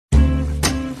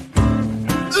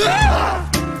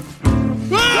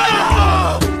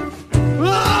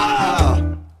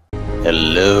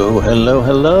Hello, hello,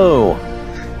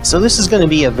 hello. So this is going to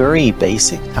be a very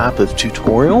basic type of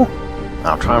tutorial.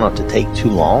 I'll try not to take too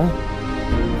long,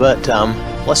 but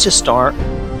let's just start,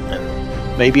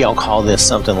 and maybe I'll call this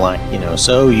something like,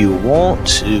 so you want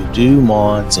to do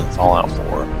mods in Fallout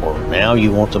 4, or now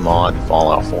you want to mod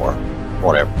Fallout 4,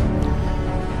 whatever.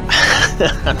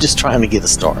 I'm just trying to get a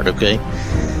start, okay?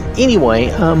 Anyway,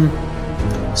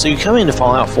 so you come into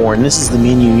Fallout 4, and this is the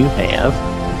menu you have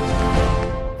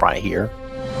right here.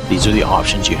 These are the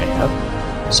options you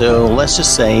have. So let's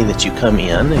just say that you come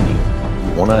in and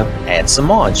you want to add some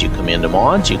mods. You come into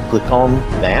mods, you click on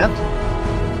that.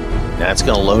 Now it's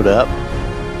going to load up.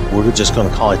 We're just going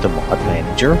to call it the mod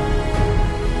manager.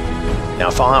 Now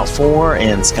Fallout 4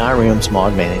 and Skyrim's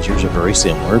mod managers are very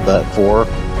similar, but for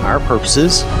our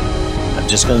purposes, I'm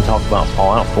just going to talk about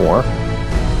Fallout 4.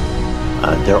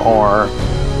 There are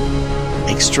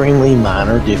extremely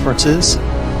minor differences,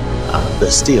 but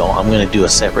still, I'm going to do a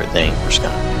separate thing for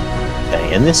Skyrim.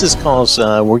 Okay, and this is because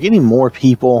we're getting more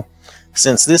people,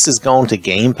 since this has gone to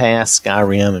Game Pass,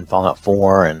 Skyrim and Fallout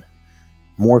 4, and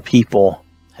more people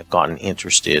have gotten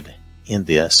interested in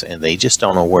this, and they just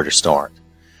don't know where to start.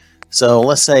 So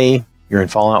let's say you're in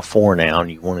Fallout 4 now, and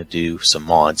you want to do some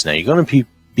mods. Now, you're going to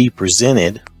be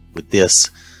presented with this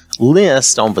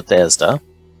list on Bethesda.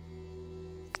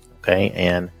 Okay,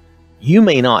 and you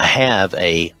may not have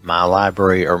a My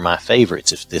Library or My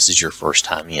Favorites if this is your first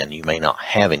time in. You may not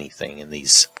have anything in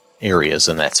these areas,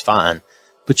 and that's fine.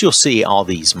 But you'll see all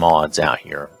these mods out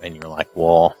here, and you're like,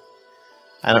 well,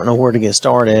 I don't know where to get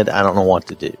started. I don't know what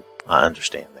to do. I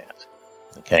understand that.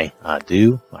 Okay, I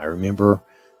do. I remember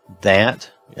that.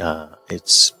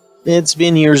 It's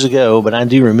been years ago, but I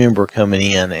do remember coming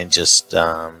in and just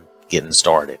getting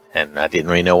started. And I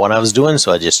didn't really know what I was doing,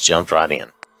 so I just jumped right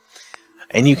in.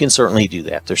 And you can certainly do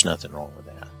that. There's nothing wrong with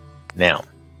that. Now,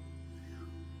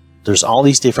 there's all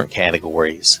these different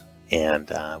categories, and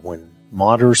when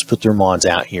modders put their mods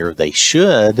out here, they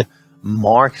should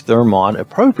mark their mod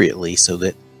appropriately so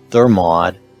that their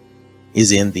mod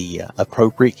is in the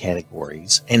appropriate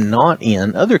categories and not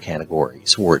in other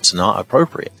categories where it's not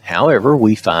appropriate. However,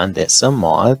 we find that some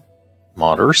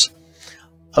modders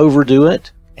overdo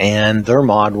it, and their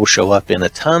mod will show up in a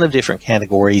ton of different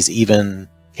categories, even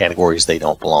categories they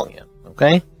don't belong in.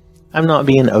 Okay, I'm not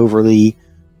being overly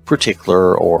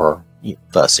particular or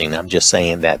fussing. I'm just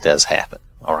saying that does happen.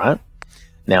 All right.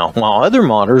 Now, while other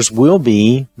modders will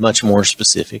be much more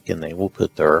specific, and they will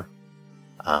put their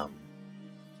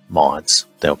mods,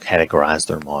 they'll categorize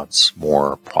their mods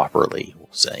more properly, we'll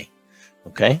say.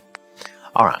 Okay.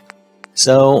 All right.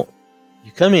 So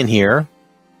you come in here.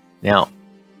 Now,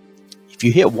 if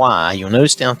you hit Y, you'll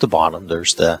notice down at the bottom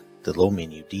there's the little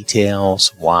menu,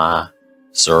 details, Y,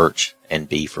 search, and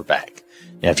B for back.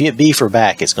 Now, if you hit B for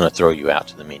back, it's going to throw you out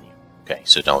to the menu. Okay,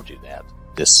 so don't do that.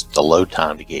 The load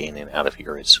time to get in and out of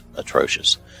here is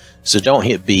atrocious. So don't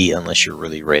hit B unless you're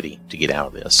really ready to get out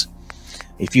of this.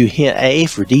 If you hit A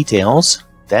for details,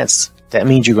 that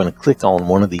means you're going to click on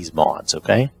one of these mods,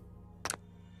 okay?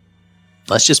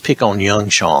 Let's just pick on Young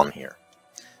Sean here.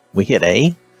 We hit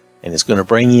A, and it's going to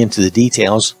bring you into the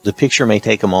details. The picture may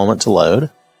take a moment to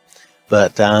load,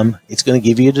 but it's going to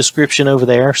give you a description over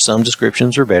there. Some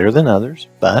descriptions are better than others,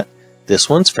 but this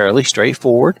one's fairly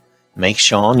straightforward. Makes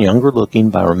Sean younger looking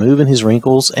by removing his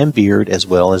wrinkles and beard as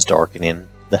well as darkening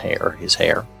his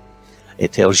hair.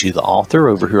 It tells you the author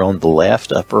over here on the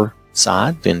left upper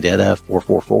side, Vendetta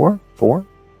 4444.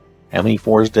 How many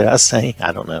fours did I say?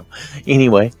 I don't know.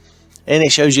 Anyway, and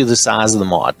it shows you the size of the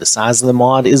mod. The size of the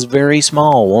mod is very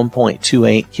small,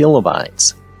 1.28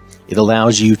 kilobytes. It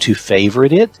allows you to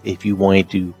favorite it if you wanted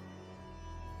to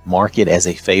mark it as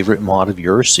a favorite mod of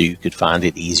yours so you could find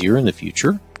it easier in the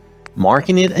future.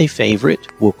 Marking it a favorite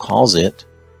will cause it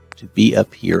to be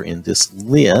up here in this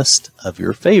list of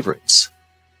your favorites.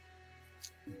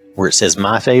 Where it says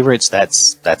my favorites,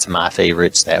 that's my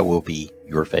favorites. That will be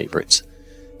your favorites.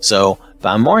 So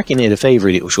by marking it a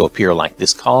favorite, it will appear like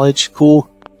this college, cool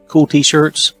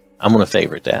t-shirts. I'm going to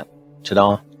favorite that.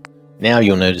 Ta-da. Now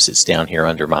you'll notice it's down here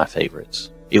under my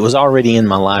favorites. It was already in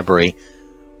my library.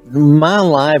 My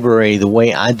library, the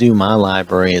way I do my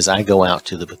library is I go out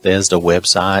to the Bethesda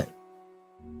website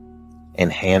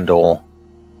and handle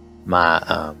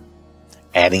my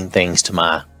adding things to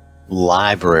my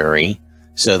library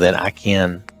so that I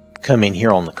can come in here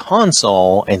on the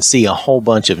console and see a whole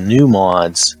bunch of new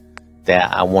mods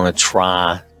that I want to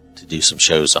try to do some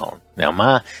shows on.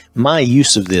 Now, my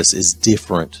use of this is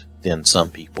different than some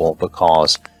people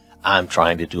because I'm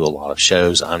trying to do a lot of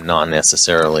shows. I'm not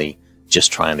necessarily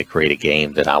just trying to create a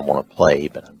game that I want to play,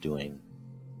 but I'm doing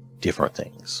different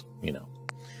things,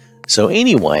 So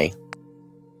anyway,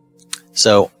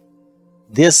 So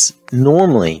this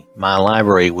normally, my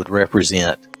library would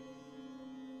represent,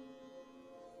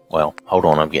 well, hold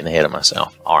on, I'm getting ahead of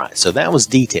myself. All right, so that was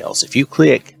details. If you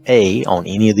click A on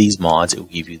any of these mods, it will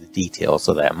give you the details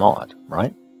of that mod,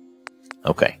 right?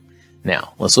 Okay,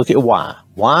 now let's look at Y.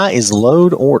 Y is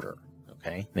load order.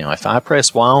 Okay, now if I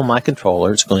press Y on my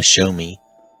controller, it's going to show me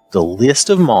the list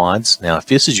of mods. Now, if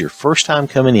this is your first time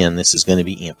coming in, this is going to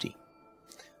be empty.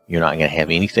 You're not going to have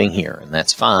anything here, and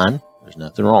that's fine. There's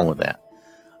nothing wrong with that.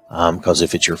 Because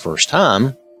if it's your first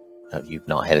time, you've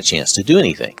not had a chance to do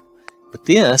anything. But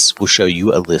this will show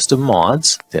you a list of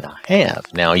mods that I have.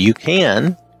 Now you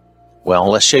can, well,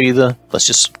 let's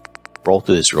just roll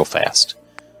through this real fast.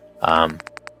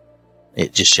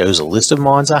 It just shows a list of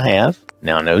mods I have.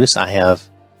 Now notice I have,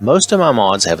 most of my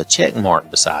mods have a check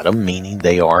mark beside them, meaning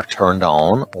they are turned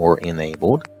on or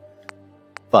enabled.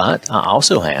 But I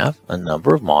also have a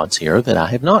number of mods here that I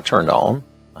have not turned on.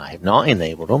 I have not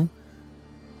enabled them.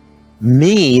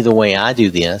 Me, the way I do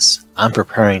this, I'm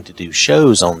preparing to do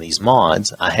shows on these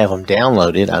mods. I have them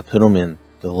downloaded. I put them in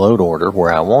the load order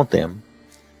where I want them,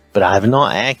 but I have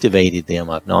not activated them.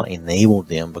 I've not enabled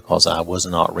them because I was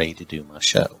not ready to do my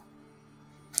show.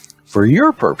 For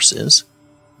your purposes,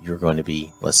 you're going to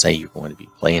be, let's say you're going to be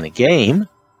playing a game,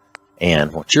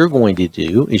 and what you're going to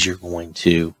do is you're going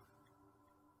to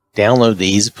download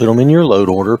these, put them in your load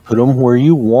order, put them where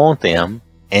you want them,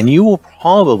 and you will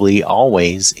probably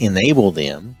always enable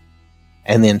them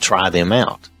and then try them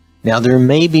out. Now, there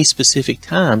may be specific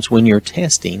times when you're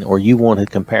testing or you want to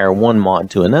compare one mod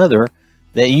to another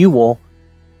that you will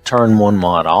turn one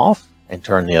mod off and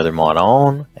turn the other mod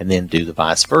on, and then do the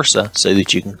vice versa so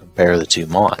that you can compare the two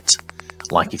mods.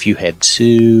 Like if you had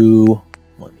two,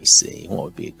 let me see, what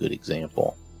would be a good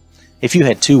example? If you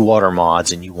had two water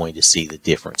mods and you wanted to see the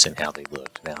difference in how they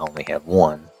looked. Now I only have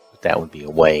one, but that would be a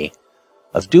way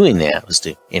of doing that, was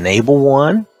to enable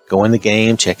one, go in the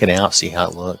game, check it out, see how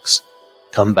it looks,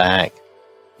 come back,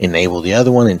 enable the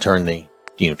other one, and turn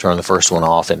the first one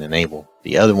off and enable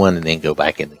the other one, and then go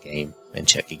back in the game and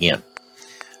check again.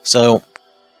 So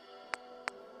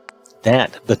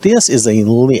but this is a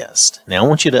list. Now I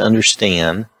want you to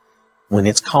understand, when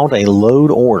it's called a load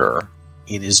order,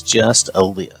 it is just a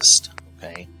list.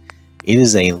 Okay, it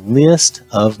is a list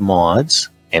of mods,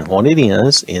 and what it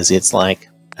is it's like,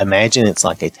 imagine it's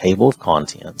like a table of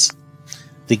contents.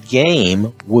 The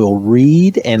game will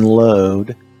read and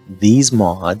load these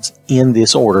mods in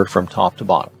this order from top to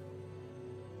bottom.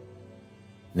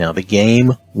 Now the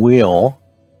game will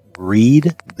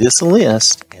read this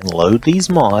list and load these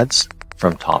mods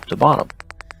from top to bottom.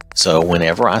 So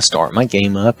whenever I start my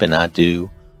game up and I do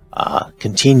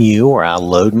continue, or I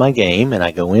load my game and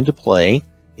I go into play,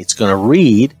 it's going to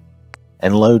read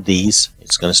and load these.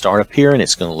 It's going to start up here and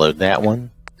it's going to load that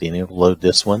one. Then it'll load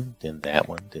this one, then that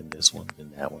one, then this one,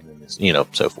 then that one, then this,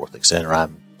 so forth, etc.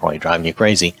 I'm probably driving you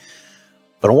crazy.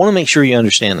 But I want to make sure you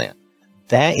understand that.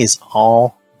 That is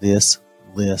all this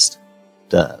list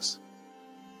does.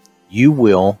 You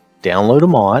will download a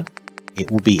mod. It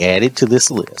will be added to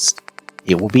this list.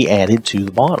 It will be added to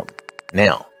the bottom.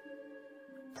 Now,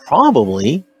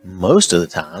 probably most of the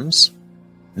times,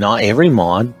 not every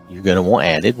mod you're going to want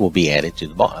added will be added to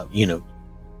the bottom.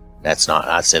 That's not,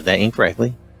 I said that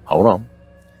incorrectly. Hold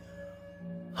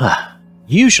on.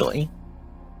 Usually,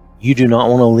 you do not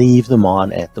want to leave the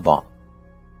mod at the bottom.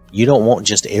 You don't want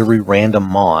just every random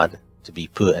mod to be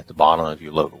put at the bottom of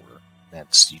your load order.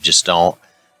 You just don't.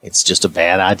 It's just a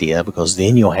bad idea, because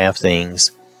then you'll have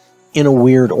things in a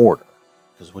weird order.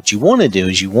 Because what you want to do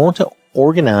is you want to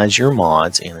organize your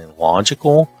mods in a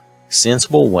logical,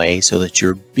 sensible way so that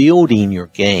you're building your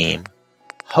game,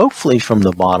 hopefully from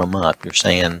the bottom up. You're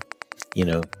saying,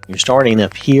 you're starting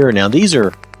up here. Now these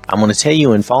are, I'm going to tell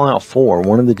you, in Fallout 4,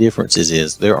 one of the differences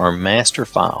is there are master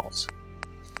files.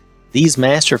 These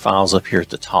master files up here at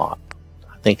the top,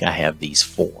 I think I have these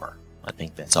 4. I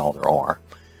think that's all there are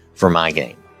for my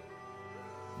game.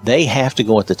 They have to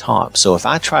go at the top. So if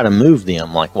I try to move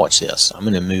them, like watch this, I'm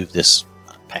going to move this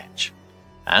patch.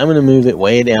 I'm going to move it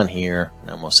way down here, and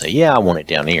I'm going to say, yeah, I want it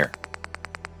down here.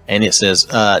 And it says,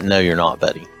 no, you're not,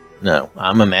 buddy. No,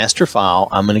 I'm a master file.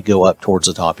 I'm going to go up towards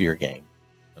the top of your game.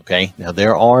 Okay, now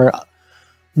there are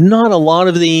not a lot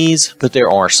of these, but there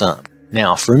are some.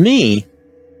 Now for me,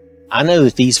 I know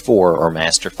that these 4 are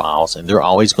master files, and they're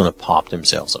always going to pop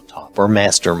themselves up top, or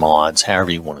master mods,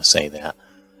 however you want to say that.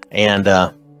 And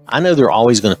I know they're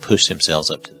always going to push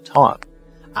themselves up to the top.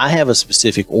 I have a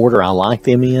specific order I like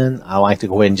them in. I like to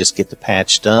go ahead and just get the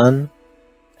patch done,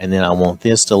 and then I want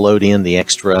this to load in the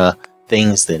extra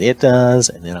things that it does,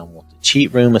 and then I want the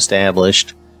cheat room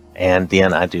established, and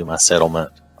then I do my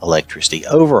settlement electricity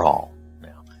overhaul.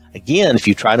 Again, if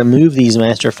you try to move these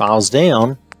master files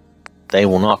down, they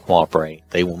will not cooperate.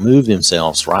 They will move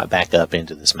themselves right back up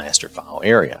into this master file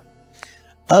area.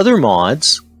 Other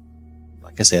mods,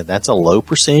 like I said, that's a low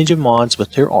percentage of mods,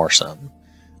 but there are some.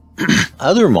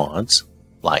 Other mods,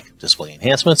 like display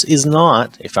enhancements, is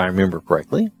not, if I remember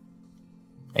correctly.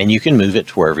 And you can move it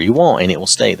to wherever you want, and it will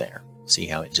stay there. See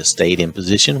how it just stayed in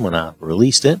position when I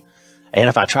released it? And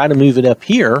if I try to move it up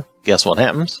here, guess what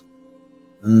happens?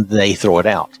 They throw it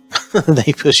out.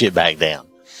 They push it back down.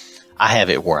 I have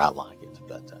it where I like it.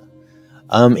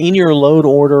 But in your load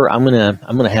order, I'm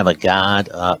gonna have a guide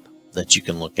up that you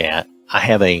can look at. I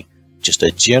have just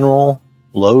a general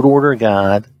load order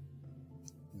guide.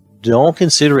 Don't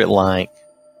consider it like,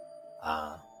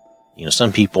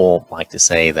 some people like to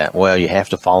say that, well, you have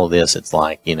to follow this. It's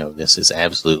like, this is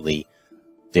absolutely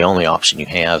the only option you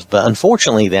have. But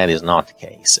unfortunately, that is not the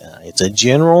case. It's a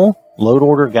general load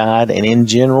order guide, and in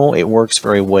general, it works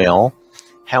very well.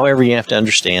 However, you have to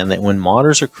understand that when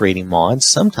modders are creating mods,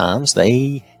 sometimes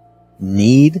they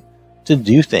need to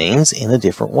do things in a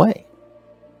different way.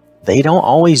 They don't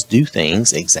always do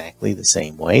things exactly the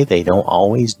same way. They don't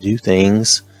always do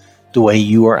things the way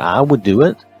you or I would do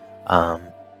it.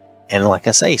 And like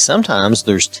I say, sometimes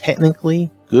there's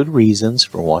technically good reasons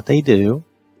for what they do.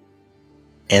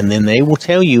 And then they will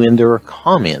tell you in their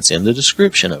comments in the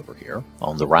description over here.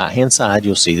 On the right-hand side,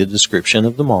 you'll see the description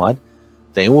of the mod.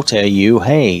 They will tell you,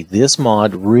 hey, this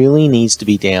mod really needs to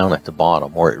be down at the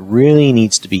bottom, or it really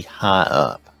needs to be high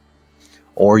up.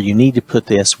 Or you need to put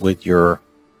this with your,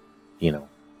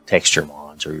 texture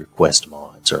mods or your quest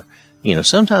mods. Or,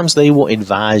 sometimes they will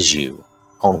advise you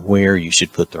on where you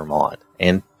should put their mod.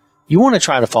 And you want to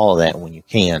try to follow that when you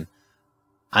can.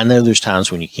 I know there's times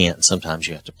when you can't, and sometimes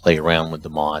you have to play around with the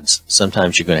mods.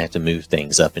 Sometimes you're going to have to move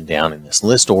things up and down in this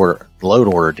load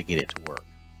order to get it to work.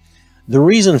 The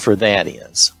reason for that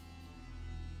is,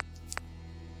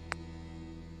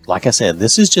 like I said,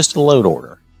 this is just a load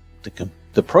order.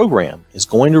 The program is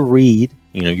going to read,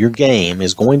 your game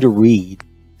is going to read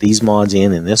these mods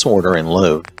in this order and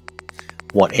load.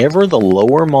 Whatever the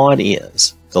lower mod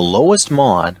is, the lowest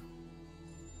mod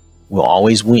will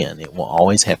always win. It will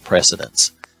always have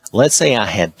precedence. Let's say I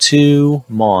had 2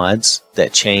 mods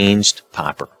that changed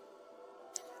Piper.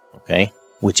 Okay?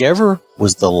 Whichever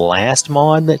was the last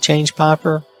mod that changed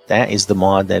Piper, that is the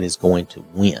mod that is going to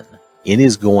win. It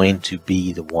is going to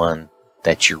be the one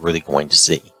that you're really going to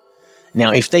see.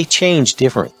 Now, if they change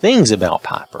different things about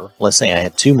Piper, let's say I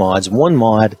had 2 mods. One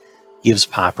mod gives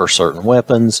Piper certain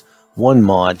weapons. One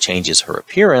mod changes her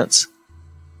appearance.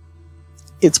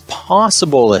 It's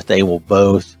possible that they will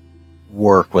both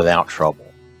work without trouble.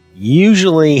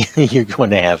 Usually, you're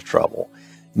going to have trouble.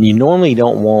 You normally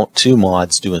don't want 2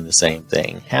 mods doing the same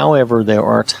thing. However, there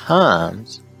are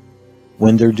times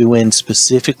when they're doing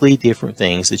specifically different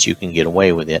things that you can get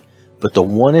away with it. But the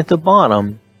one at the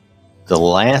bottom, the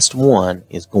last one,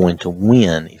 is going to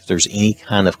win if there's any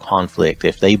kind of conflict.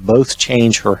 If they both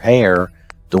change her hair,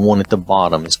 the one at the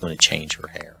bottom is going to change her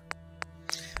hair.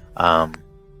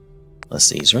 Let's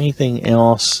see, is there anything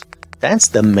else? That's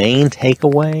the main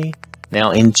takeaway.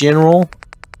 Now, in general,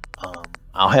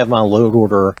 I'll have my load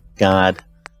order guide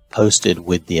posted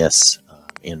with this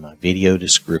in my video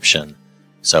description.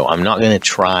 So I'm not going to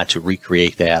try to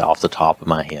recreate that off the top of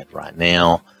my head right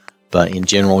now. But in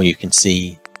general, you can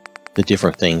see the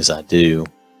different things I do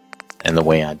and the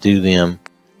way I do them.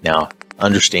 Now,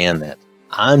 understand that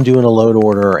I'm doing a load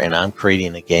order and I'm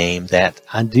creating a game that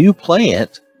I do play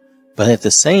it, but at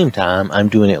the same time, I'm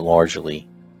doing it largely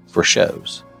for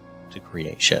shows, to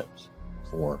create shows,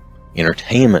 for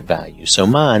entertainment value. So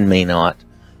mine may not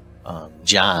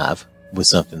jive with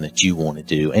something that you want to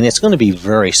do, and it's going to be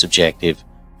very subjective.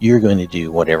 You're going to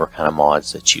do whatever kind of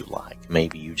mods that you like.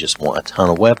 Maybe you just want a ton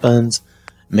of weapons.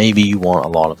 Maybe you want a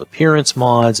lot of appearance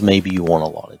mods. Maybe you want a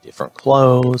lot of different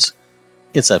clothes.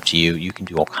 It's up to you. You can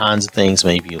do all kinds of things.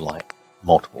 Maybe you like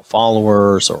multiple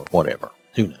followers or whatever.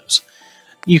 Who knows?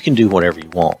 You can do whatever you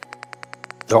want.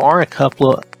 There are a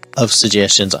couple of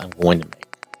suggestions I'm going to make.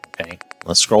 Okay,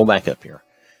 let's scroll back up here.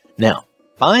 Now,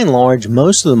 by and large,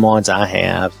 most of the mods I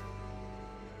have,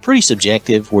 pretty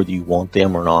subjective whether you want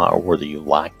them or not, or whether you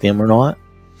like them or not.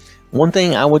 One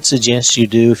thing I would suggest you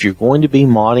do if you're going to be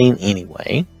modding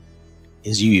anyway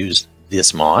is you use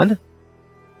this mod.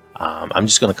 I'm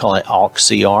just going to call it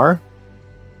AwkCR.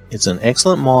 It's an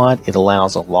excellent mod. It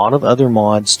allows a lot of other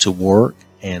mods to work,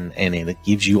 and it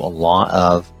gives you a lot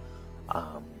of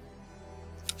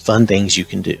fun things you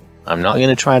can do. I'm not going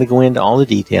to try to go into all the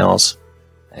details.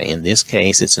 In this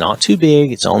case, it's not too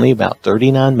big. It's only about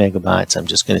 39 megabytes. I'm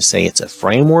just going to say it's a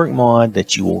framework mod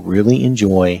that you will really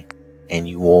enjoy and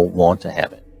you will want to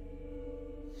have it.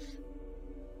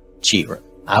 cheat room.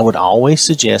 I would always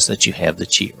suggest that you have the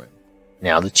cheat room.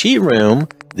 Now the cheat room,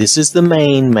 this is the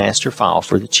main master file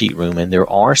for the cheat room, and there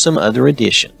are some other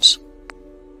additions.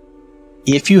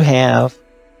 If you have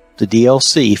the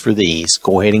DLC for these,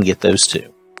 go ahead and get those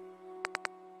too.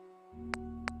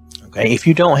 Okay, if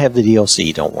you don't have the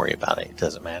DLC, don't worry about it. It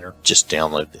doesn't matter. Just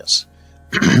download this.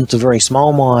 It's a very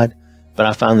small mod, but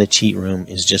I find the cheat room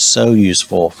is just so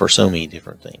useful for so many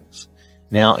different things.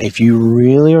 Now, if you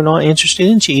really are not interested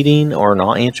in cheating or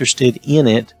not interested in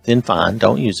it, then fine,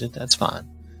 don't use it. That's fine.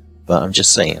 But I'm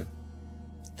just saying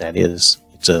that it's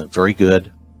a very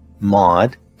good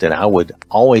mod that I would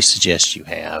always suggest you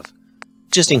have,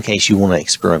 just in case you want to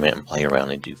experiment and play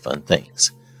around and do fun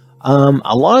things.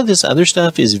 A lot of this other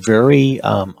stuff is very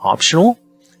optional,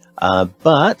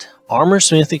 but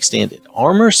Armorsmith Extended.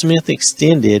 Armorsmith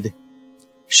Extended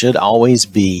should always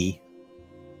be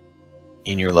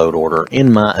in your load order,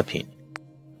 in my opinion.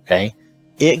 Okay,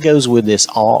 it goes with this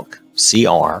AUK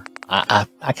CR.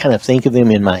 I kind of think of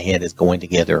them in my head as going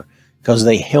together because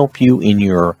they help you in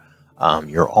your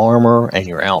armor and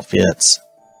your outfits.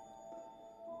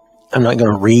 I'm not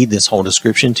going to read this whole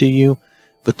description to you,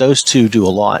 but those two do a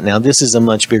lot. Now, this is a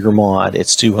much bigger mod.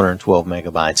 It's 212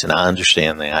 megabytes, and I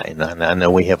understand that, and I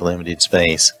know we have limited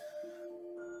space.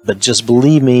 But just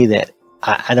believe me that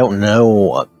I don't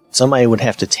know. Somebody would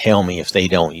have to tell me if they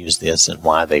don't use this and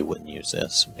why they wouldn't use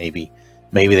this. Maybe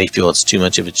they feel it's too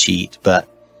much of a cheat. But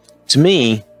to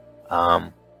me,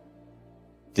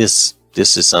 this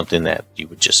is something that you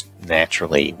would just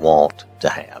naturally want to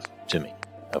have. To me,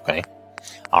 okay.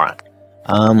 All right.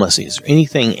 Let's see. Is there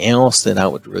anything else that I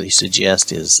would really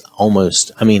suggest? Is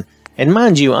almost. I mean, and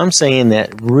mind you, I'm saying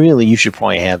that really you should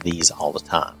probably have these all the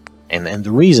time. And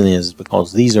the reason is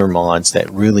because these are mods that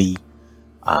really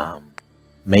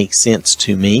make sense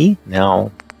to me.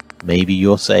 Now, maybe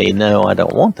you'll say, no, I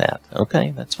don't want that.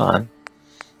 Okay, that's fine.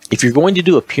 If you're going to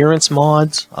do appearance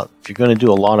mods, if you're going to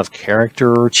do a lot of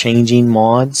character changing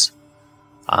mods,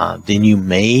 then you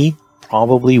may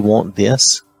probably want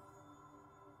this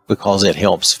because it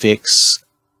helps fix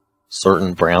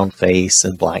certain brown face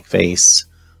and black face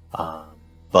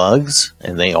bugs,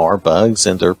 and they are bugs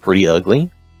and they're pretty ugly.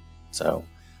 So,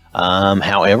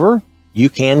 however, you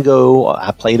can go,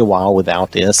 I played a while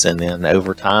without this, and then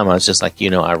over time I was just like,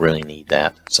 I really need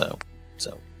that. So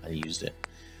I used it,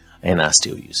 and I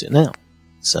still use it now.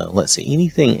 So let's see,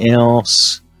 anything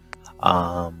else?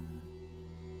 I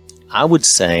would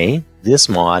say this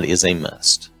mod is a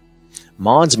must.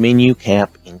 Mods menu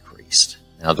cap increased.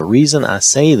 Now the reason I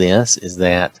say this is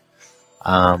that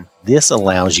this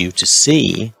allows you to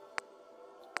see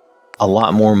a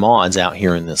lot more mods out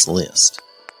here in this list.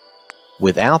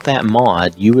 Without that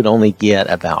mod, you would only get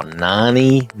about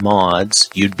 90 mods.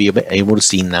 You'd be able to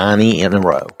see 90 in a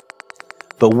row.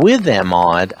 But with that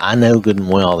mod, I know good and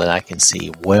well that I can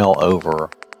see well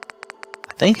over,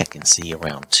 I think I can see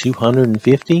around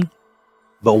 250,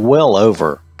 but well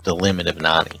over the limit of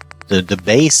 90. The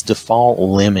base default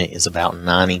limit is about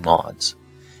 90 mods.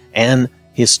 And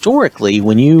historically,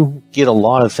 when you get a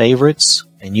lot of favorites,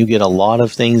 and you get a lot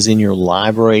of things in your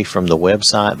library from the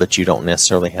website, but you don't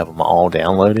necessarily have them all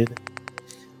downloaded,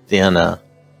 then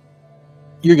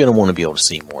you're going to want to be able to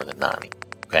see more than 90.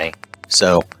 Okay,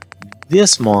 so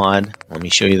this mod, let me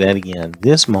show you that again.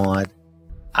 This mod,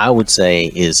 I would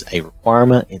say, is a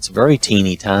requirement. It's very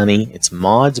teeny tiny. It's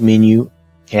mods menu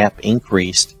cap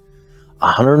increased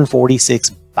 146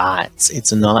 bytes.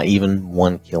 It's not even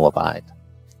 1 kilobyte.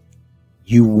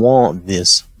 You want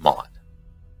this mod.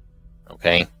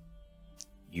 Okay,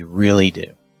 you really do.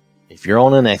 If you're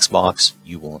on an Xbox,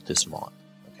 you want this mod.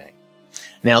 Okay.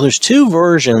 Now, there's two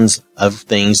versions of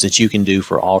things that you can do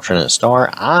for alternate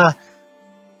start.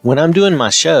 When I'm doing my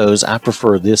shows, I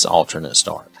prefer this alternate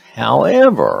start.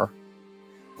 However,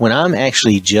 when I'm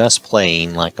actually just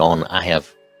playing, like on, I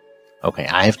have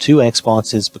two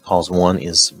Xboxes because one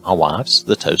is my wife's,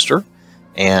 the toaster,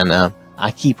 and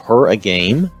I keep her a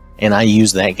game. And I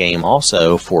use that game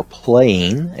also for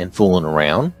playing and fooling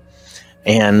around.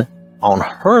 And on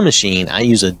her machine, I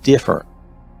use a different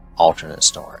alternate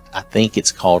start. I think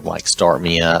it's called like Start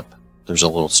Me Up. There's a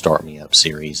little Start Me Up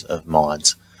series of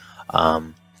mods.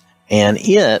 And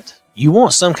you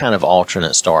want some kind of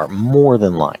alternate start more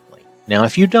than likely. Now,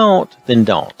 if you don't, then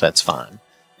don't. That's fine.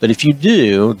 But if you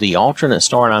do, the alternate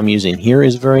start I'm using here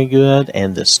is very good.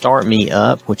 And the Start Me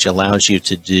Up, which allows you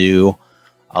to do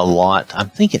a lot. I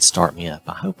think it's Start Me Up.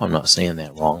 I hope I'm not saying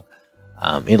that wrong.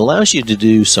 It allows you to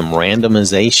do some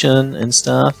randomization and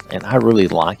stuff, and I really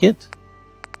like it.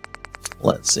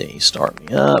 Let's see. Start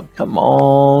Me Up. Come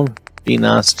on. Be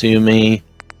nice to me.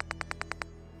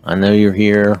 I know you're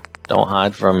here. Don't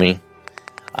hide from me.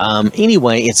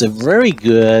 Anyway, it's a very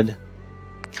good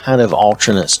kind of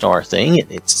alternate star thing.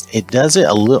 It does it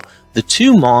a little. The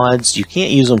two mods, you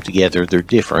can't use them together. They're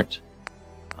different.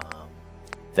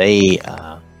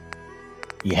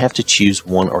 You have to choose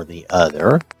one or the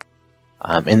other.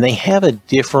 And they have a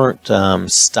different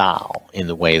style in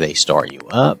the way they start you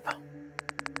up.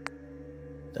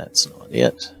 That's not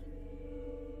it.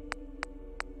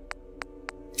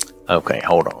 Okay,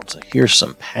 hold on. So here's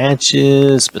some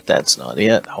patches, but that's not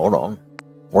it. Hold on.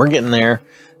 We're getting there.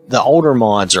 The older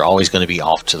mods are always going to be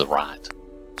off to the right,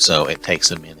 so it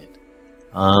takes a minute.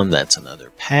 That's another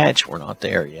patch. We're not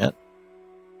there yet.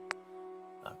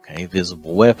 Okay,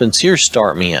 visible weapons. Here's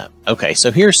Start Me Up. Okay, so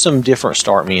here's some different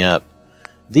Start Me Up.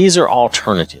 These are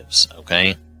alternatives,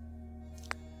 okay?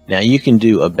 Now, you can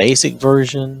do a basic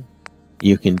version.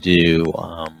 You can do,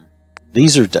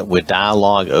 these are with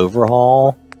dialogue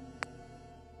overhaul.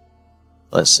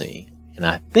 Let's see. And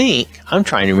I think, I'm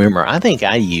trying to remember, I think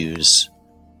I use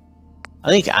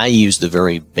the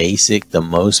very basic, the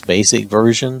most basic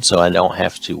version, so I don't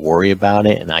have to worry about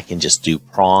it, and I can just do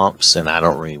prompts, and I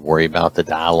don't really worry about the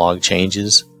dialogue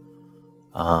changes.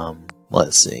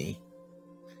 Let's see.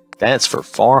 That's for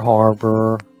Far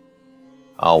Harbor.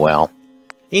 Oh well.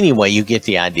 Anyway, you get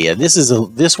the idea.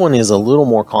 This one is a little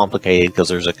more complicated because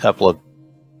there's a couple of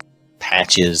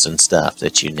patches and stuff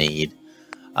that you need.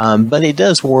 But it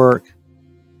does work,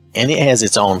 and it has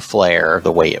its own flair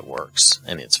the way it works,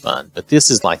 and it's fun. But this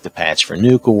is like the patch for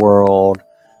Nuka World,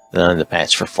 the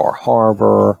patch for Far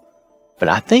Harbor. But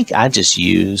I think I just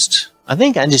used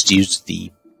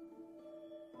the,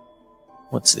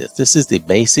 what's this? This is the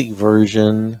basic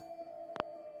version.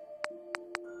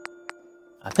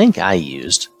 I think I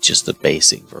used just the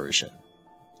basic version.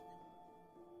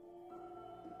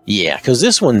 Yeah, because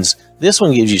this one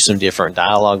gives you some different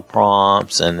dialogue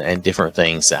prompts and different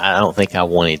things. I don't think I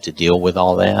wanted to deal with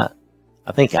all that.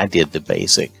 I think I did the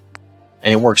basic,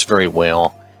 and it works very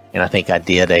well. And I think I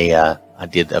did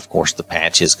of course the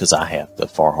patches because I have the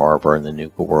Far Harbor and the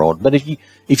Nuka World. But if you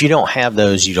don't have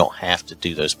those, you don't have to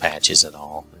do those patches at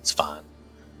all. It's fine.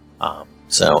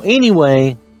 So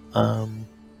anyway.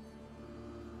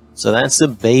 So that's the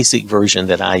basic version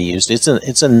that I used.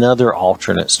 It's another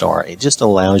alternate start. It just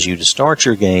allows you to start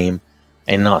your game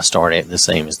and not start it the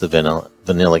same as the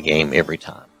vanilla game every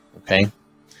time. Okay?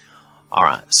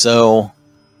 Alright, so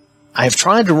I've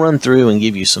tried to run through and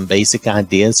give you some basic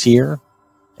ideas here.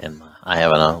 And I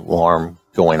have an alarm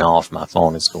going off. My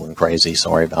phone is going crazy.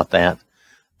 Sorry about that.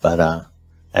 But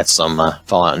that's some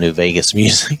Fallout New Vegas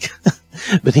music.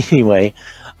 But anyway,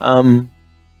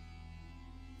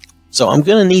 so I'm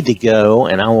going to need to go,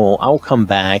 and I will come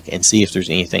back and see if there's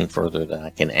anything further that I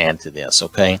can add to this,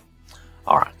 okay?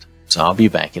 All right, so I'll be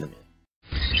back in a minute.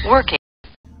 Working.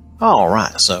 All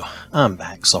right, so I'm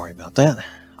back. Sorry about that.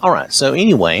 All right, so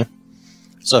anyway,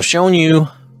 so I've shown you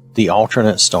the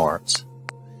alternate starts,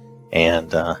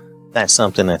 and that's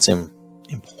something that's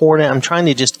important. I'm trying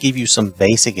to just give you some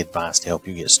basic advice to help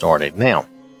you get started. Now,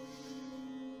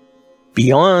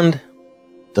 beyond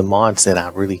the mods that I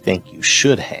really think you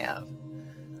should have,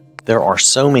 there are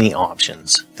so many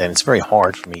options that it's very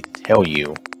hard for me to tell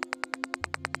you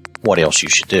what else you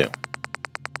should do.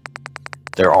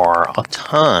 There are a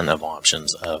ton of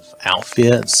options of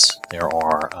outfits. There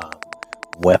are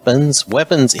weapons.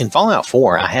 Weapons in Fallout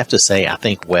 4, I have to say, I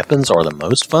think weapons are the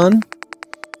most fun.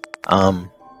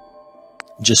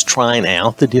 Just trying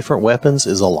out the different weapons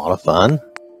is a lot of fun.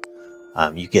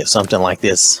 You get something like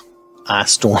this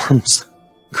Ice Storm's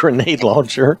grenade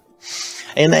launcher,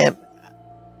 and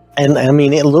I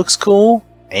mean, it looks cool,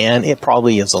 and it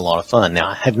probably is a lot of fun. Now,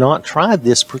 I have not tried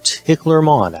this particular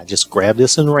mod. I just grabbed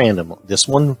this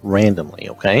one randomly,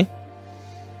 okay?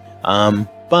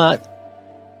 But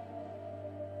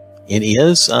it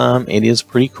is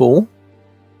pretty cool,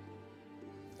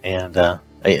 and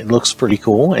it looks pretty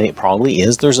cool, and it probably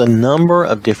is. There's a number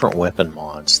of different weapon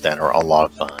mods that are a lot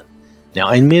of fun.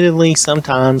 Now, admittedly,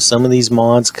 sometimes some of these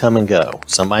mods come and go.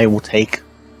 Somebody will take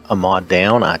a mod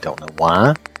down, I don't know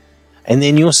why, and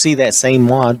then you'll see that same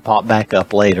mod pop back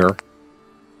up later.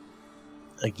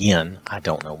 Again, I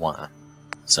don't know why.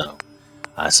 So,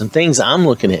 some things I'm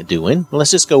looking at doing,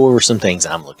 let's just go over some things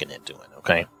I'm looking at doing,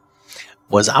 okay?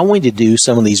 I wanted to do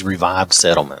some of these revived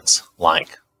settlements,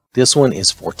 like this one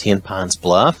is for Ten Pines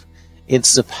Bluff. It's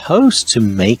supposed to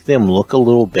make them look a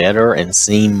little better and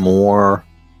seem more...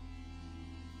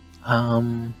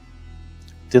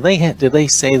 did they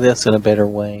say this in a better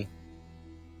way?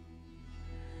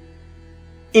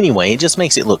 Anyway, it just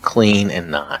makes it look clean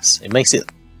and nice. It makes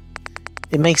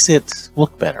it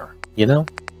look better, you know?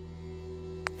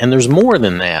 And there's more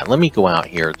than that. Let me go out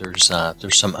here. There's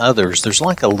some others. There's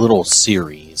like a little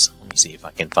series. Let me see if I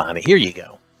can find it. Here you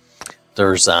go.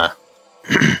 There's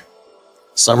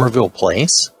Somerville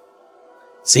Place.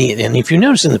 See, and if you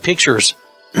notice in the pictures,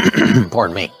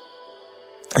 pardon me,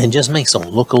 it just makes them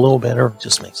look a little better.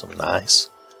 Just makes them nice.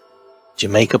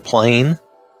 Jamaica Plain.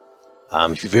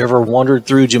 If you've ever wandered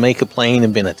through Jamaica Plain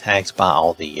and been attacked by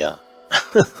all the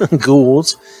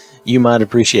ghouls, you might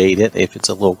appreciate it if it's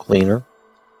a little cleaner.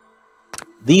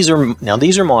 These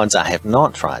are mods I have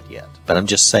not tried yet, but I'm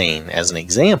just saying, as an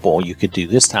example, you could do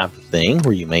this type of thing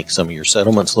where you make some of your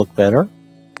settlements look better.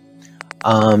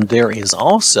 There is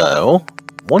also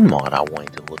one mod I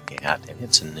wanted to look at, and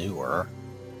it's newer.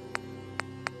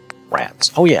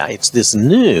 Rats. Oh yeah, it's this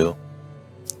new.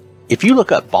 If you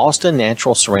look up Boston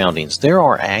Natural Surroundings, there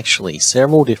are actually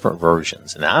several different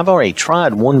versions, and I've already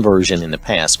tried one version in the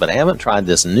past, but I haven't tried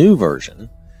this new version.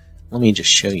 Let me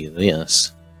just show you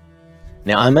this.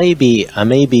 Now I may be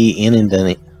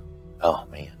inundating. Oh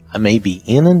man, I may be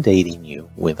inundating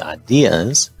you with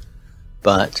ideas,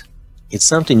 but it's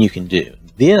something you can do.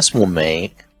 This will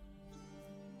make.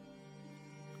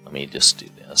 Let me just do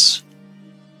this.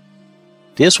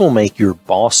 This will make your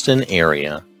Boston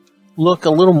area look a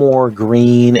little more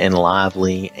green and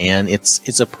lively, and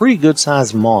it's a pretty good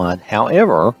sized mod.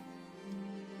 However,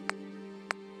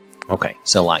 okay,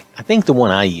 so like I think the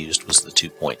one I used was the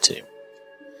 2.2.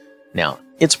 Now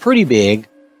it's pretty big.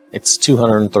 It's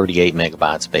 238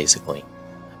 megabytes basically,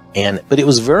 but it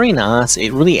was very nice.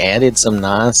 It really added some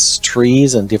nice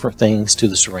trees and different things to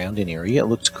the surrounding area. It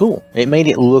looked cool. It made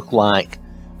it look like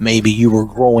maybe you were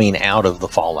growing out of the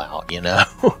fallout. You know,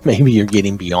 maybe you're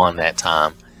getting beyond that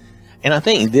time. And I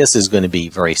think this is going to be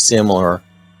very similar.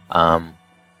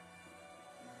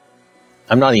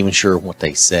 I'm not even sure what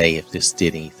they say if this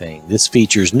did anything. This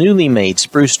features newly made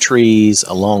spruce trees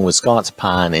along with Scots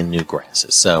pine and new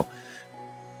grasses. So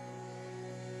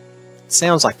it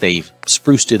sounds like they've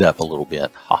spruced it up a little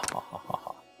bit. Ha ha ha ha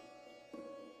ha.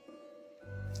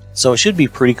 So it should be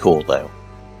pretty cool though.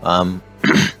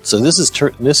 So this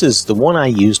is the one I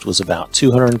used was about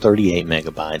 238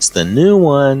 megabytes. The new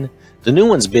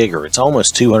one's bigger. It's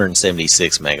almost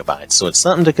 276 megabytes. So it's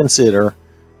something to consider.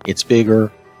 It's bigger.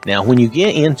 Now, when you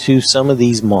get into some of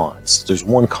these mods, there's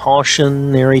one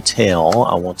cautionary tale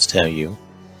I want to tell you.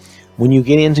 When you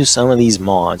get into some of these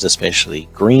mods, especially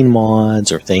green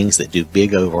mods or things that do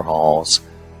big overhauls,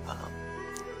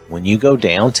 when you go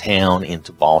downtown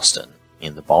into Boston,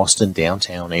 in the Boston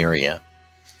downtown area,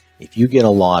 if you get a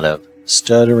lot of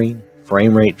stuttering,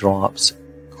 frame rate drops,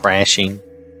 crashing,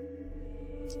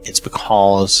 it's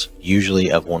because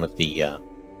usually of one of the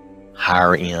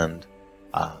higher end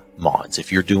mods.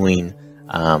 If you're doing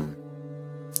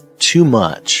too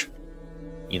much,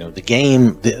 you know, the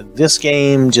game, this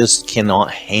game just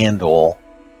cannot handle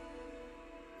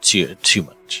too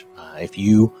much. If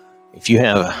you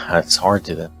have, it's hard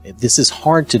to. This is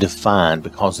hard to define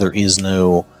because there is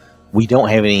no. We don't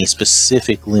have any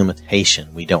specific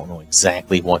limitation. We don't know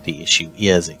exactly what the issue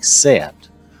is, except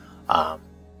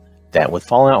that with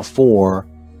Fallout 4,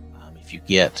 if you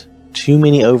get too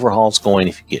many overhauls going,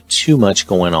 if you get too much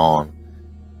going on,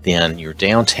 then your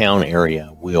downtown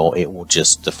area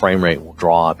the frame rate will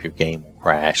drop, your game will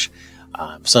crash.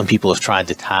 Some people have tried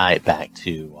to tie it back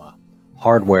to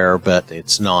hardware, but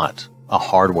it's not a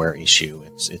hardware issue.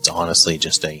 It's honestly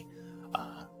just a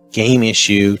game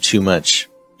issue. Too much,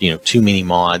 too many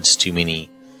mods, too many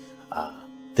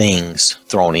things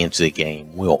thrown into the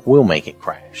game will make it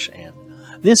crash. And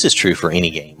this is true for any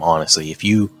game, honestly. If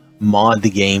you mod the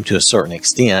game to a certain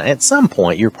extent, at some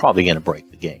point you're probably going to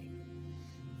break the game.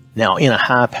 Now, in a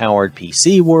high-powered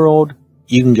PC world,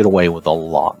 you can get away with a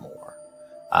lot more.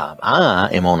 I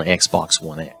am on the Xbox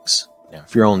One X. Now,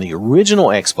 if you're on the original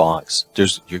Xbox,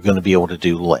 you're going to be able to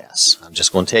do less. I'm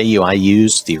just going to tell you, I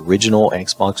used the original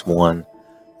Xbox One.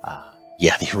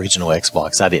 The original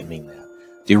Xbox. I didn't mean that.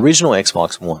 The original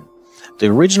Xbox One. The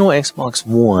original Xbox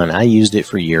One, I used it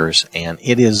for years, and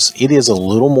it is a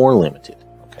little more limited.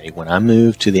 Okay, when I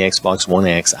moved to the Xbox One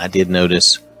X, I did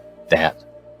notice that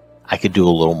I could do a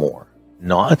little more.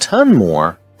 Not a ton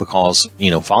more, because,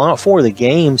 Fallout 4, the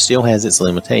game still has its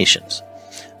limitations.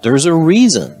 There's a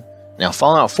reason. Now,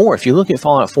 Fallout 4, if you look at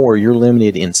Fallout 4, you're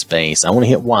limited in space. I want to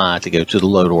hit Y to go to the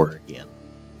load order again.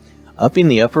 Up in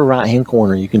the upper right-hand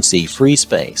corner, you can see free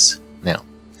space. Now,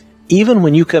 even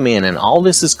when you come in and all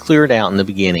this is cleared out in the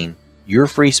beginning, your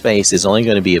free space is only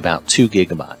going to be about 2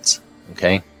 gigabytes.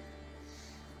 Okay?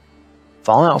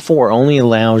 Fallout 4 only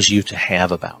allows you to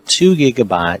have about 2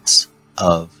 gigabytes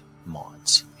of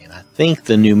mods. And I think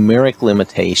the numeric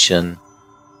limitation...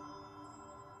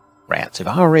 Rats, have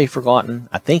I already forgotten?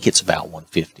 I think it's about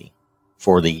 150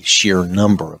 for the sheer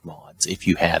number of mods if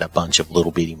you had a bunch of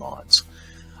little bitty mods.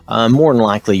 More than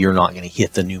likely you're not going to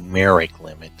hit the numeric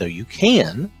limit, though you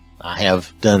can. I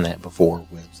have done that before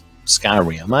with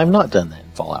Skyrim. I've not done that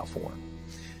in Fallout 4.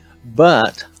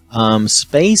 But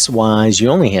space-wise, you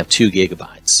only have 2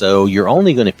 gigabytes, so you're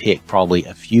only going to pick probably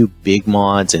a few big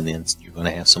mods, and then you're going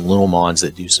to have some little mods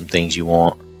that do some things you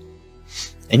want,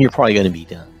 and you're probably going to be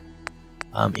done.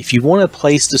 If you want a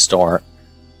place to start,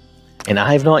 and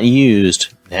I have not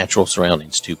used Natural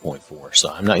Surroundings 2.4,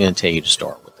 so I'm not going to tell you to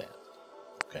start with that.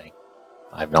 Okay,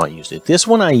 I have not used it. This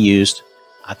one I used.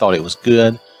 I thought it was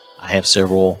good. I have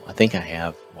several. I think I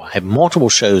have multiple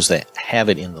shows that have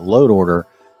it in the load order,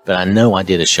 but I know I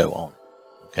did a show on it.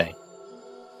 Okay,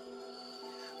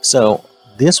 so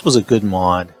this was a good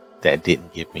mod that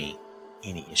didn't give me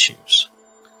any issues.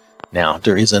 Now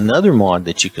there is another mod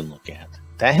that you can look at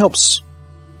that helps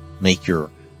make your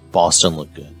Boston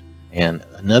look good. And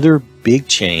another big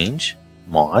change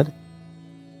mod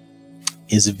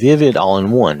is Vivd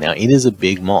All-in-One. Now, it is a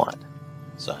big mod,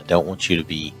 so I don't want you to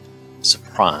be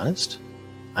surprised.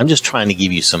 I'm just trying to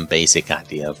give you some basic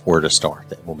idea of where to start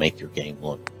that will make your game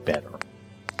look better.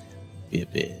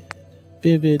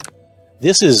 Vivd.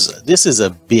 This is a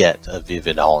bit of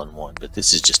Vivd All-in-One, but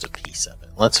this is just a piece of it.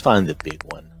 Let's find the big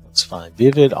one. Let's find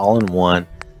Vivd All-in-One,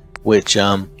 which,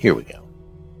 here we go.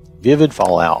 Vivd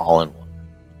Fallout All-in-One.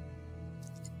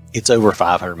 It's over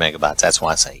 500 megabytes. That's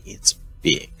why I say it's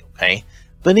big, okay?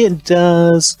 But it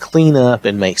does clean up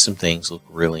and make some things look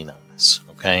really nice,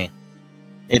 okay?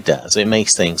 It does. It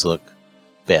makes things look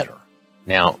better.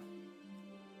 Now,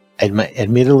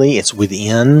 admittedly, it's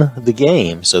within the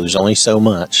game, so there's only so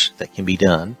much that can be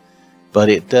done, but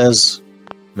it does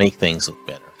make things look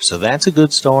better. So that's a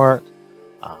good start.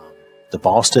 The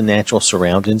Boston Natural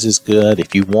Surroundings is good.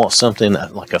 If you want something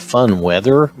like a fun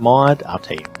weather mod, I'll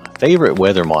tell you, my favorite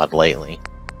weather mod lately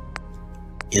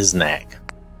is NAC.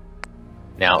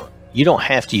 Now, you don't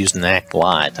have to use NAC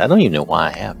Light. I don't even know why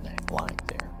I have NAC Light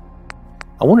there.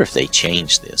 I wonder if they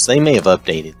changed this. They may have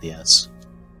updated this.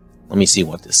 Let me see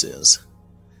what this is.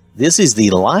 This is the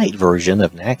light version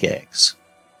of NAC X.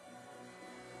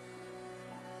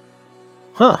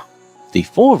 Huh. The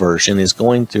full version is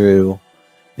going through...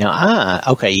 Now,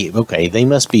 okay, they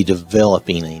must be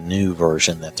developing a new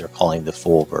version that they're calling the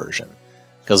full version.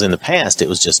 Because in the past, it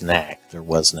was just NAC. There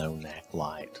was no NAC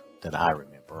Light that I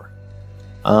remember.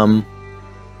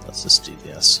 Let's just do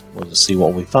this. We'll just see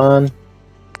what we find.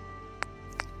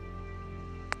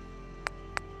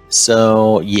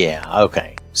 So, yeah,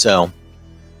 okay. So,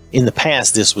 in the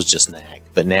past, this was just NAC.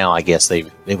 But now, I guess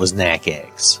it was NAC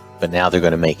X. But now they're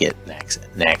going to make it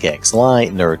NAC X Light,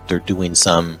 and they're doing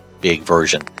some big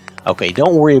version. Okay,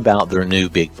 don't worry about their new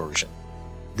big version.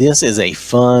 This is a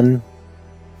fun,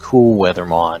 cool weather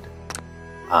mod.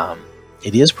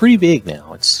 It is pretty big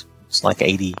now. It's like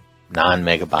 89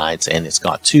 megabytes, and it's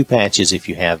got 2 patches if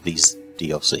you have these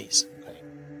DLCs. Okay.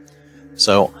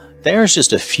 So there's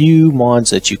just a few mods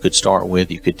that you could start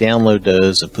with. You could download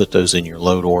those and put those in your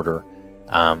load order.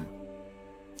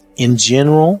 In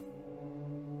general,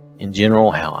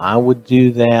 how I would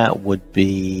do that would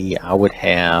be, I would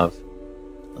have,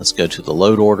 let's go to the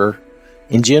load order.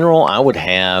 In general, I would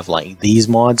have like these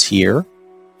mods here,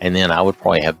 and then I would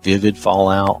probably have Vivd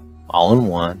Fallout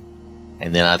All-in-One,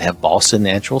 and then I'd have Boston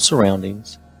Natural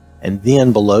Surroundings, and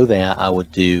then below that I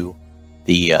would do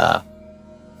the,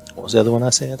 what was the other one I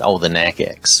said? Oh, the NAC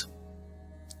X.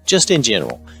 Just in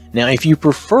general. Now, if you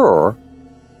prefer,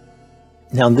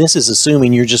 now this is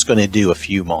assuming you're just going to do a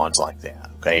few mods like that.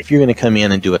 Okay, if you're going to come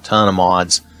in and do a ton of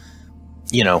mods,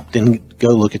 you know, then go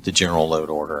look at the general load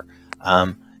order.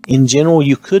 In general,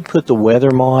 you could put the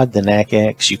weather mod, the NAC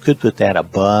X, you could put that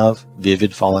above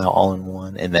Vivd Fallout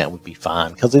All-in-One, and that would be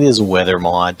fine, because it is a weather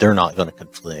mod. They're not going to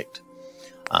conflict.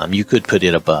 You could put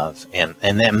it above, and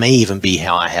that may even be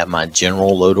how I have my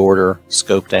general load order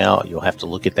scoped out. You'll have to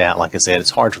look at that. Like I said, it's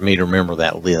hard for me to remember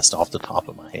that list off the top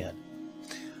of my head.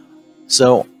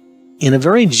 So, in a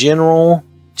very general,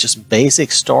 just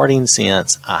basic starting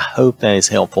sense, I hope that is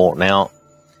helpful. Now,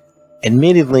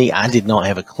 admittedly, I did not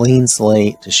have a clean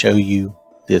slate to show you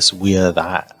this with.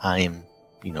 I am,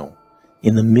 you know,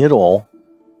 in the middle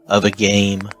of a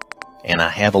game, and I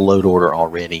have a load order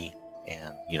already,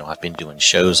 and, you know, I've been doing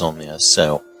shows on this,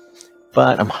 so,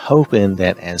 but I'm hoping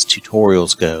that as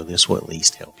tutorials go, this will at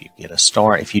least help you get a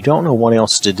start. If you don't know what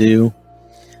else to do,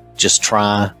 just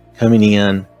try coming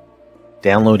in,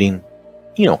 downloading,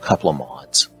 you know, a couple of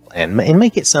mods, and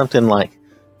make it something like,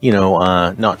 you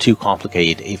know, not too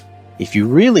complicated. If you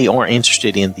really are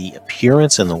interested in the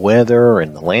appearance and the weather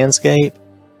and the landscape,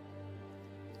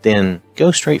 then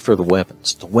go straight for the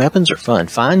weapons. The weapons are fun.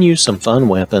 Find you some fun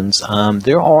weapons.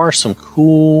 There are some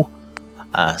cool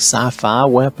sci-fi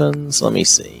weapons. Let me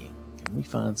see. Can we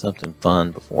find something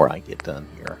fun before I get done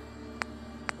here?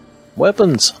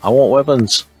 Weapons. I want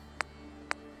weapons.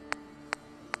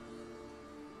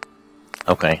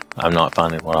 Okay, I'm not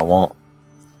finding what I want.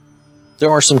 There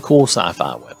are some cool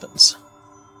sci-fi weapons.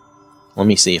 Let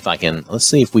me see if I can. Let's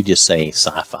see if we just say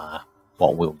sci-fi,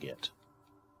 what we'll get.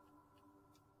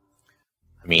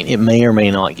 I mean, it may or may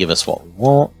not give us what we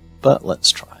want, but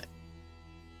let's try it.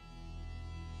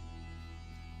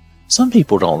 Some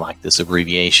people don't like this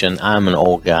abbreviation. I'm an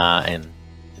old guy, and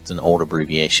it's an old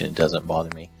abbreviation. It doesn't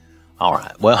bother me. All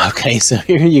right. Well, okay, so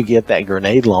here you get that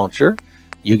grenade launcher.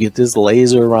 You get this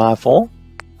laser rifle,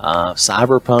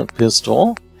 cyberpunk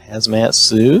pistol, hazmat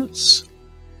suits.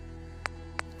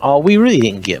 Oh, we really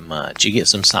didn't get much. You get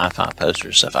some sci-fi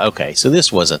poster stuff. Okay, so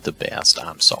this wasn't the best.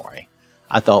 I'm sorry.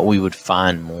 I thought we would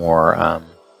find more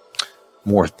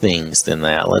more things than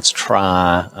that. Let's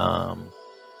try.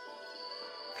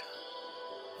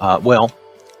 Well,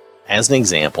 as an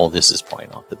example, this is probably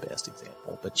not the best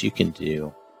example, but you can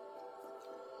do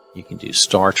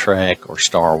Star Trek or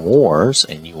Star Wars,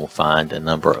 and you will find a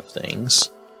number of things.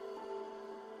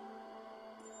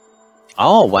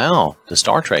 Oh wow, the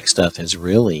Star Trek stuff is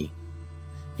really.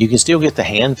 You can still get the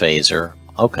hand phaser.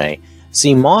 Okay.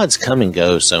 See, mods come and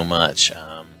go so much.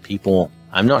 People,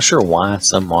 I'm not sure why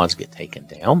some mods get taken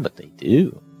down, but they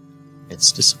do.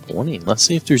 It's disappointing. Let's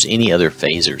see if there's any other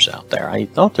phasers out there. I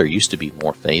thought there used to be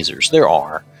more phasers. There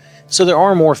are. So there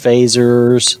are more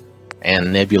phasers and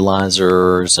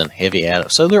nebulizers and heavy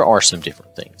atoms. So there are some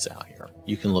different things out here.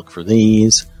 You can look for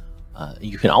these.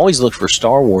 You can always look for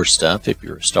Star Wars stuff if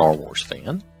you're a Star Wars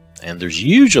fan. And there's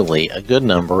usually a good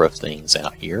number of things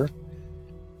out here.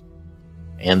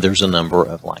 And there's a number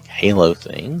of like Halo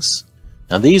things.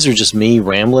 Now these are just me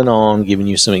rambling on, giving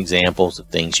you some examples of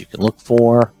things you can look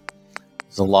for.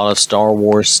 There's a lot of Star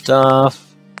Wars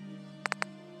stuff.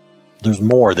 There's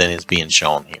more than is being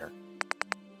shown here.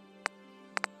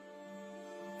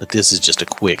 But this is just a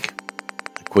quick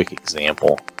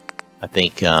example. I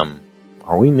think,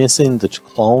 are we missing the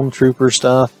clone trooper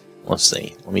stuff? Let's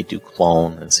see. Let me do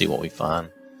clone and see what we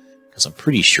find. Because I'm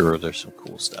pretty sure there's some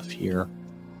cool stuff here.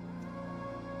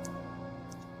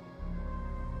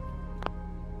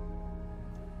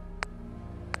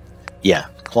 Yeah,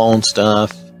 clone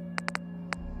stuff.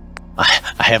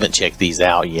 I haven't checked these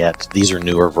out yet. These are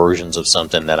newer versions of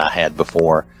something that I had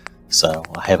before, so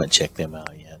I haven't checked them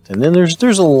out yet. And then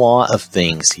there's a lot of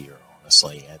things here.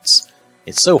 Honestly,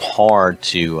 it's so hard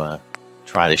to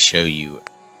try to show you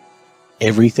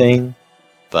everything.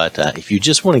 But if you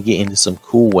just want to get into some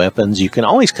cool weapons, you can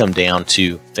always come down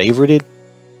to favorited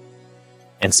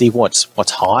and see what's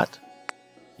hot.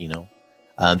 You know.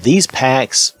 These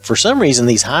packs, for some reason,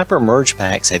 these hyper merge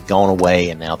packs had gone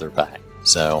away and now they're back.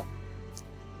 So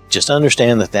just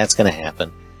understand that that's going to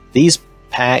happen. These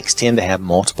packs tend to have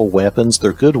multiple weapons.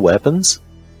 They're good weapons.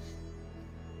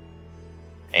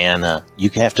 And you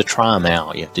have to try them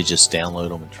out. You have to just download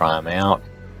them and try them out.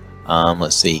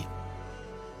 Let's see.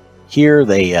 Here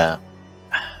they...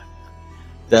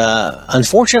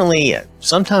 unfortunately,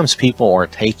 sometimes people are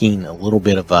taking a little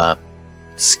bit of a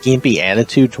skimpy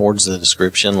attitude towards the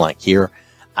description. Like here,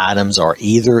 items are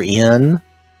either in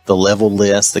the level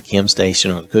list, the chem station,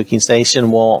 or the cooking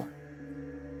station. Well,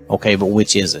 okay, but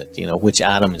which is it? You know, which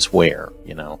item is where?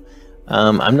 You know,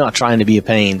 I'm not trying to be a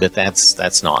pain, but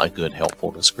that's not a good,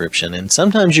 helpful description. And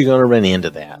sometimes you're going to run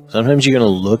into that. Sometimes you're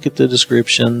going to look at the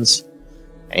descriptions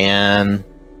and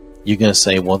you're going to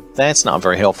say, well, that's not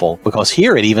very helpful, because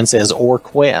here it even says or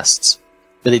quests,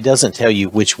 but it doesn't tell you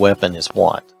which weapon is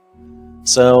what.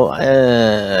 So,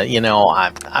 you know,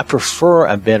 I prefer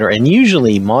a better, and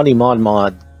usually Mod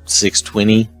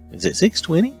 620, is it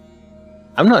 620?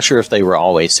 I'm not sure if they were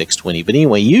always 620, but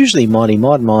anyway, usually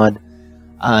Mod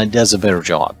does a better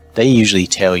job. They usually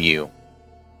tell you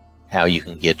how you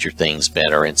can get your things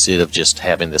better instead of just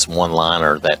having this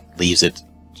one-liner that leaves it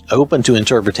open to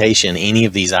interpretation. Any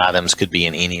of these items could be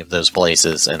in any of those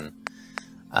places, and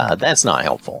that's not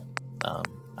helpful.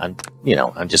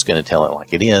 I'm just going to tell it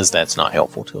like it is. That's not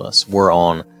helpful to us. We're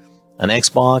on an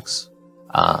Xbox.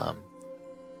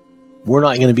 We're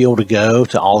not going to be able to go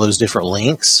to all those different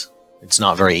links. It's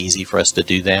not very easy for us to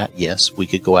do that. Yes, we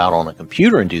could go out on a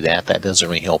computer and do that. That doesn't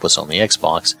really help us on the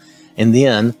Xbox. And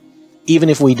then, even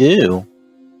if we do,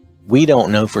 we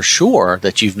don't know for sure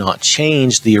that you've not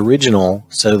changed the original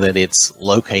so that it's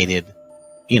located,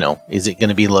 you know, is it going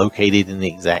to be located in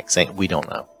the exact same? We don't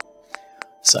know.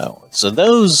 So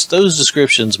those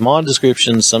descriptions, mod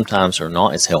descriptions, sometimes are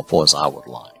not as helpful as I would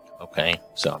like. Okay,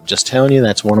 so I'm just telling you,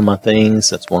 that's one of my things.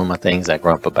 That's one of my things I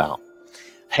grump about.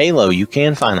 Halo, you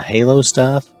can find Halo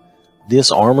stuff. This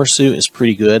armor suit is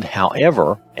pretty good.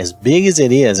 However, as big as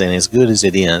it is and as good as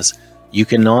it is, you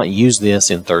cannot use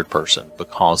this in third person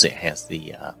because it has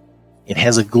the it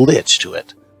has a glitch to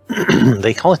it.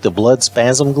 They call it the blood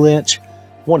spasm glitch.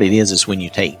 What it is when you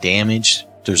take damage,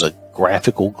 there's a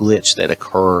graphical glitch that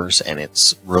occurs, and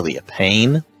it's really a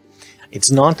pain.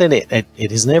 It's not that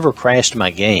it has never crashed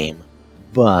my game,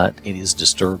 but it is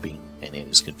disturbing and it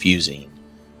is confusing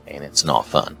and it's not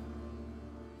fun.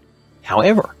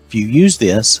 However, if you use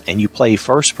this and you play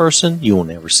first person, you will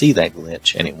never see that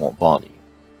glitch and it won't bother you.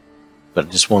 But I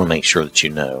just want to make sure that you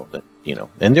know that,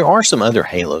 and there are some other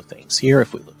Halo things here.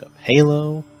 If we look up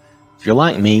Halo, if you're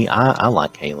like me, I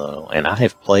like Halo, and I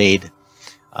have played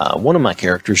one of my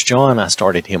characters, John. I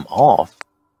started him off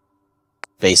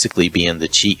basically being the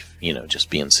chief, just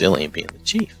being silly and being the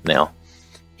chief. Now,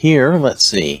 here, let's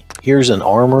see, here's an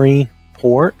armory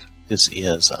port. This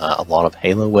is a lot of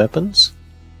Halo weapons.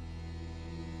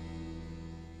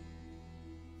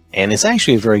 And it's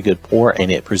actually a very good port,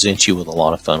 and it presents you with a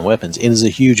lot of fun weapons. It is a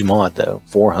huge mod, though,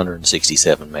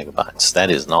 467 megabytes. That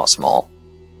is not small.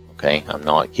 Okay, I'm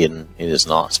not kidding. It is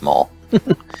not small.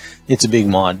 It's a big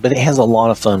mod, but it has a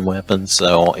lot of fun weapons,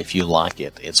 so if you like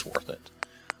it, it's worth it.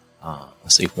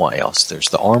 Let's see what else. There's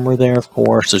the armor there, of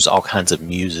course. There's all kinds of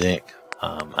music.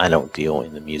 I don't deal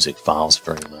in the music files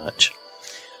very much.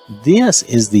 This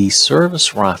is the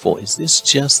service rifle. Is this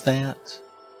just that?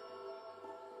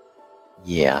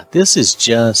 Yeah, this is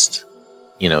just,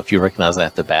 if you recognize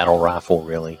that, the battle rifle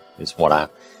really is what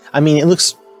I mean, it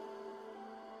looks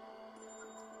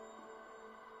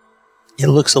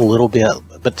a little bit,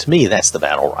 but to me, that's the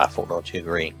battle rifle, don't you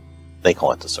agree? They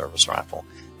call it the service rifle.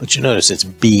 But you notice it's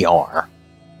BR.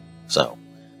 So,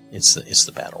 it's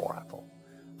the battle rifle.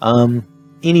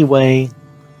 Anyway,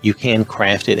 you can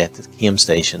craft it at the chem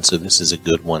station, so this is a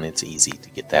good one. It's easy to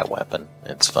get that weapon.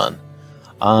 It's fun.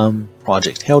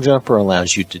 Project Helljumper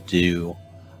allows you to do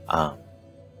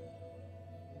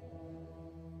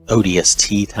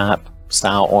ODST type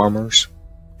style armors,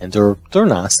 and they're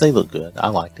nice. They look good. I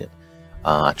liked it.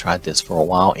 I tried this for a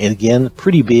while, and again,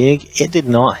 pretty big. It did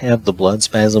not have the blood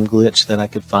spasm glitch that I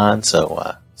could find,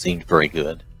 so seemed very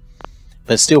good.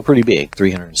 But still pretty big,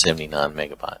 379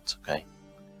 megabytes. Okay.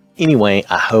 Anyway,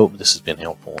 I hope this has been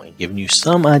helpful in giving you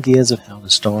some ideas of how to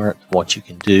start, what you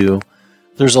can do.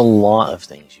 There's a lot of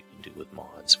things you can do with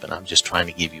mods, but I'm just trying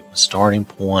to give you a starting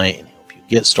point and help you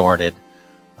get started.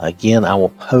 Again, I will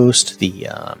post the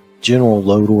general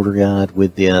load order guide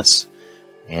with this,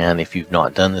 and if you've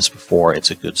not done this before, it's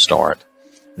a good start.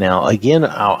 Now, again,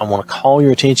 I want to call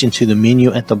your attention to the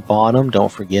menu at the bottom.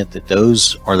 Don't forget that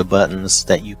those are the buttons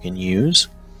that you can use.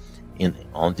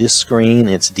 On this screen,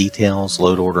 it's details,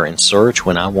 load order, and search.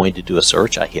 When I'm going to do a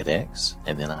search, I hit X,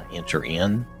 and then I enter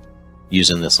in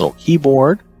using this little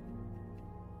keyboard,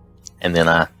 and then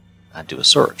I do a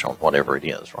search on whatever it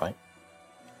is, right?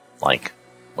 Like,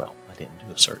 well, I didn't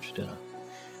do a search, did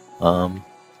I?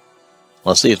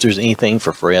 Let's see if there's anything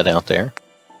for Fred out there.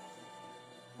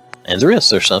 And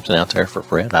there's something out there for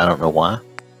Fred. I don't know why,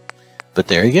 but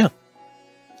there you go.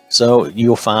 So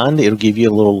you'll find it'll give you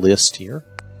a little list here.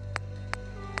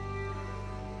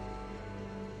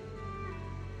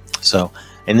 So,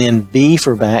 and then B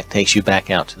for back takes you back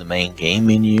out to the main game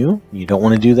menu. You don't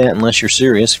want to do that unless you're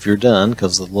serious. If you're done,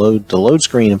 because the load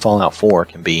screen in Fallout 4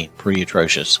 can be pretty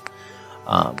atrocious.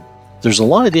 There's a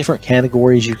lot of different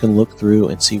categories you can look through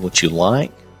and see what you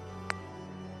like.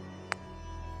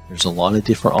 There's a lot of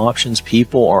different options.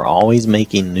 People are always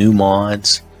making new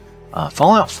mods.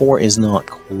 Fallout 4 is not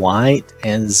quite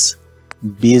as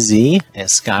busy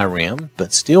as Skyrim,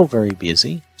 but still very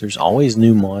busy. There's always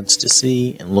new mods to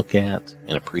see and look at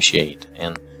and appreciate,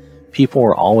 and people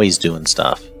are always doing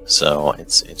stuff, so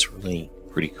it's really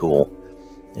pretty cool.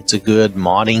 It's a good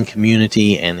modding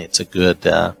community, and it's a good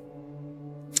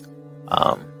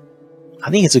I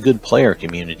think it's a good player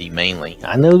community mainly.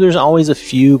 I know there's always a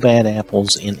few bad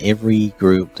apples in every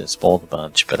group that spoil the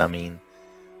bunch, but I mean,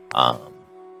 I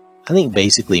think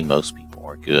basically most people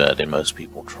are good, and most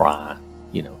people try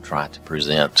to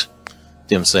present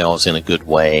themselves in a good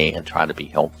way and try to be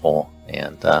helpful,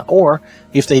 and or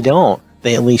if they don't,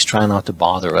 they at least try not to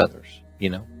bother others,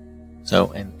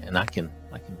 So and I can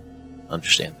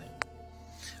understand that.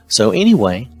 So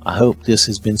anyway, I hope this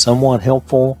has been somewhat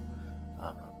helpful.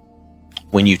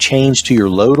 When you change to your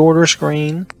load order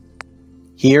screen,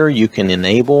 here you can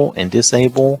enable and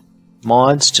disable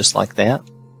mods just like that.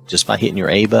 Just by hitting your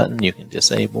A button, you can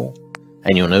disable.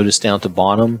 And you'll notice down at the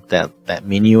bottom that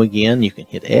menu again, you can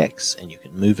hit X and you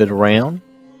can move it around.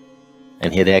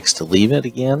 and hit X to leave it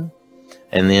again,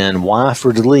 and then Y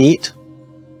for delete.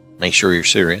 Make sure you're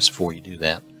serious before you do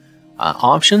that.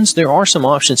 Options, there are some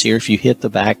options here if you hit the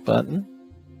back button.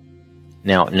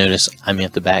 Now notice I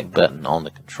meant the back button on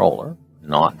the controller,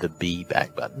 not the B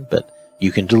back button, but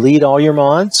you can delete all your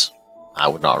mods. I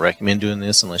would not recommend doing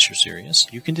this unless you're serious.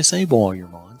 You can disable all your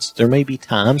mods. There may be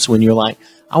times when you're like,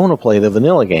 I want to play the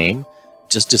vanilla game.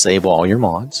 Just disable all your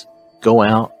mods. Go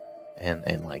out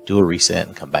and like do a reset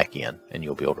and come back in, and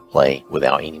you'll be able to play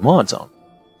without any mods on.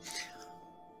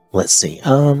 Let's see.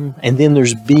 And then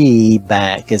there's B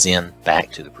back, as in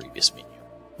back to the previous menu,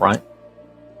 right?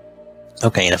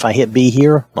 Okay, and if I hit B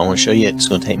here, I want to show you it's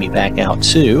going to take me back out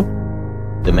to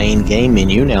the main game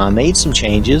menu. Now I made some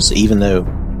changes, even though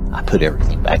I put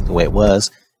everything back the way it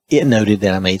was. It noted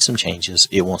that I made some changes.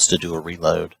 It wants to do a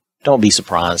reload. Don't be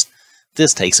surprised.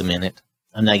 This takes a minute.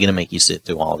 I'm not going to make you sit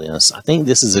through all this. I think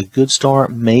this is a good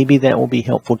start. Maybe that will be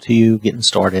helpful to you getting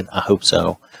started. I hope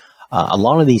so. A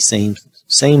lot of these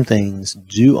same things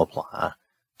do apply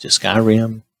to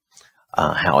Skyrim.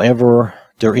 However,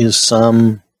 there is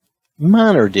some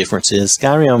minor differences.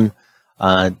 Skyrim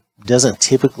doesn't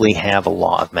typically have a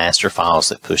lot of master files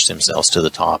that push themselves to the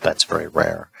top. That's very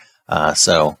rare.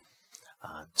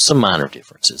 Some minor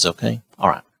differences, okay? All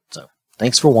right. So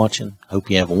thanks for watching. Hope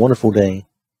you have a wonderful day,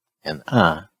 and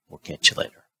I will catch you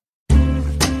later.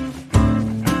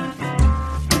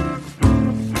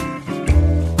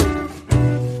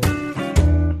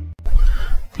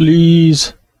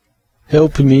 Please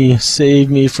help me, save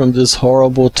me from this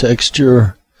horrible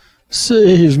texture.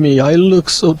 Save me, I look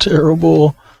so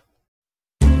terrible.